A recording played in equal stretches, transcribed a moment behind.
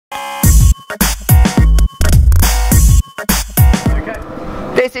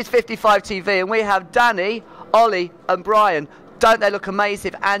This is 55 TV and we have Danny, Ollie and Brian. Don't they look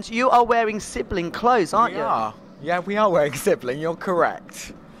amazing? And you are wearing sibling clothes, aren't you? We are. Yeah, we are wearing sibling, you're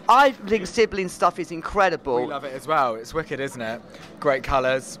correct. I think sibling stuff is incredible. We love it as well. It's wicked, isn't it? Great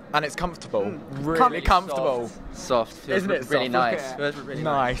colours and it's comfortable. Really Comfy. comfortable. Soft. Feels Isn't it really soft? nice. Look at it. Feels really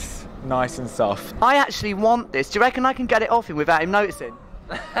Nice and soft. I actually want this. Do you reckon I can get it off him without him noticing?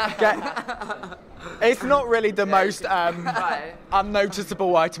 It's not really the most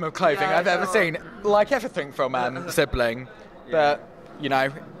unnoticeable item of clothing I've ever seen. Like everything from Sibling. But, you know,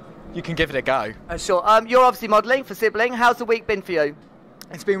 you can give it a go. Sure. You're obviously modelling for Sibling. How's the week been for you?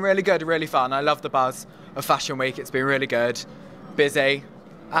 It's been really good, really fun. I love the buzz of Fashion Week. It's been really good, busy,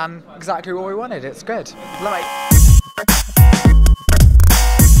 and exactly what we wanted. It's good. Right.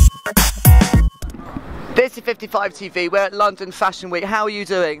 This is 55 TV. We're at London Fashion Week. How are you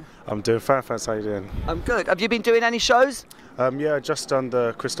doing? I'm doing fine, thanks. How you doing? I'm good. Have you been doing any shows? Yeah, just done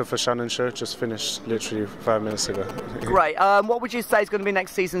the Christopher Shannon show. Just finished literally 5 minutes ago. Great. What would you say is going to be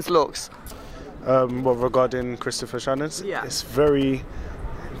next season's looks? What regarding Christopher Shannon's? Yeah. It's very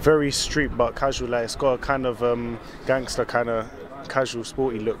street but casual. Like it's got a kind of gangster kind of casual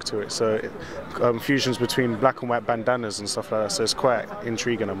sporty look to it. So fusions between black and white bandanas and stuff like that. So it's quite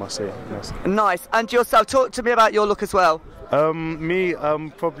intriguing, I must say. Yes. Nice. And yourself, talk to me about your look as well. Me,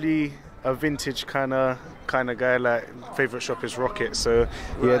 probably a vintage kind of guy. Like favorite shop is Rocket, so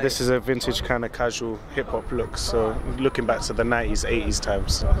yeah, this is a vintage kind of casual hip hop look. So looking back to the 90s, 80s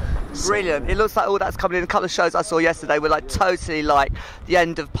times. Brilliant. It looks like all that's coming in. A couple of shows I saw yesterday were like totally like the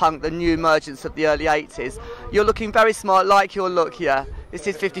end of punk, the new emergence of the early 80s. You're looking very smart, like your look here. This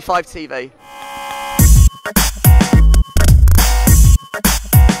is 55 TV.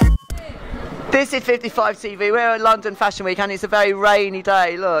 This is 55 TV. We're at London Fashion Week and it's a very rainy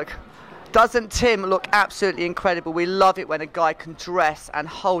day. Look. Doesn't Tim look absolutely incredible? We love it when a guy can dress and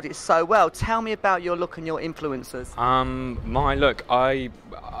hold it so well. Tell me about your look and your influences. My look, I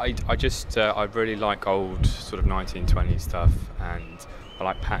really like old sort of 1920s stuff, and I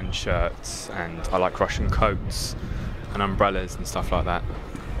like patterned shirts, and I like Russian coats and umbrellas and stuff like that.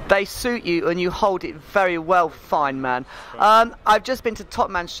 They suit you and you hold it very well, fine man. I've just been to Top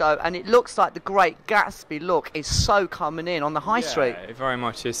Man's show and it looks like the Great Gatsby look is so coming in on the high street. It very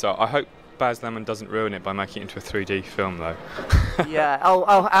much is so. I hope Baz Luhrmann doesn't ruin it by making it into a 3D film though. Yeah,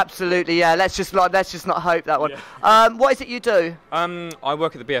 oh absolutely, yeah. Let's just not hope that one. Yeah. What is it you do? I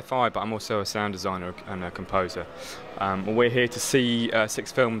work at the BFI, but I'm also a sound designer and a composer. We're here to see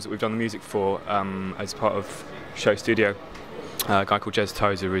 6 films that we've done the music for as part of Show Studio. A guy called Jez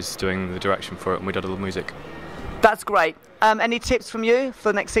Tozer is doing the direction for it, and we did all the music. That's great. Any tips from you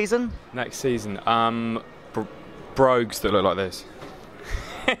for next season? Next season, brogues that look like this.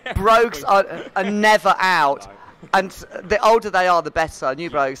 Brogues are never out, and the older they are, the better. New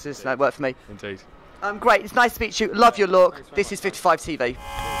brogues doesn't work for me. Indeed. Great. It's nice to meet you. Love your look. This is 55 TV.